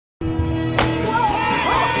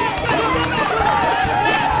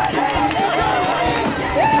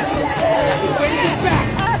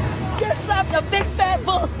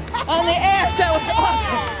On the ass, that was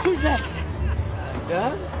awesome. Who's next?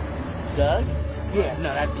 Doug? Doug? Yeah,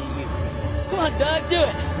 no, that'd be you. Come on, Doug, do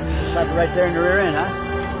it. Slap it right there in the rear end, huh?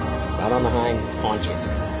 Right on the hind haunches.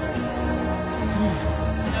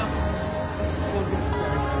 This is so good for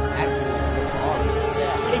Doug. Actually, it's good for all of us.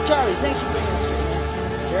 Yeah. Hey, Charlie, thanks for bringing us here.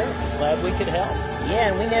 Sure. Glad we could help.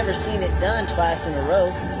 Yeah, and we never seen it done twice in a row.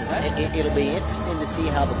 It'll be interesting to see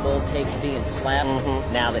how the bull takes being slapped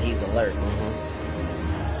now that he's alert.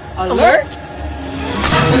 Alert?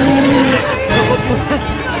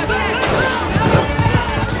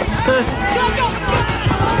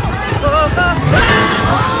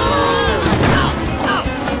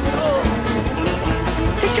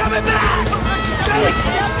 He's coming back!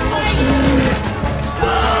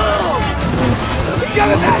 He's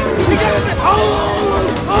coming back! He's coming back! Oh,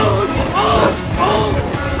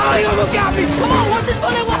 he almost got me! Come on, what's this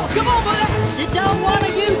bullet wall? Come on, buddy. You don't want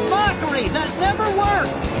to use mockery. That never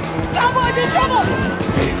works. Cowboy's in trouble.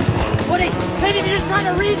 Woody, maybe you're just trying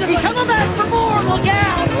to reason He's with him. coming back for more. Look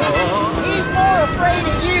out. He's more afraid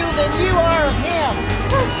of you than you are of him.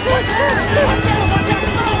 Watch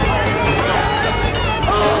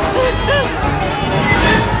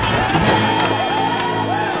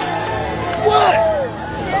What?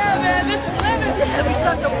 Yeah, man, this is lemon. Yeah, we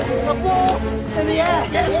sucked a bull in the ass.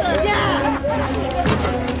 Yes, sir.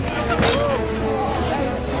 Yeah.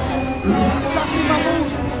 Y'all see my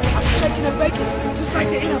moves? I'm shaking and baking just like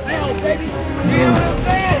the NFL, baby.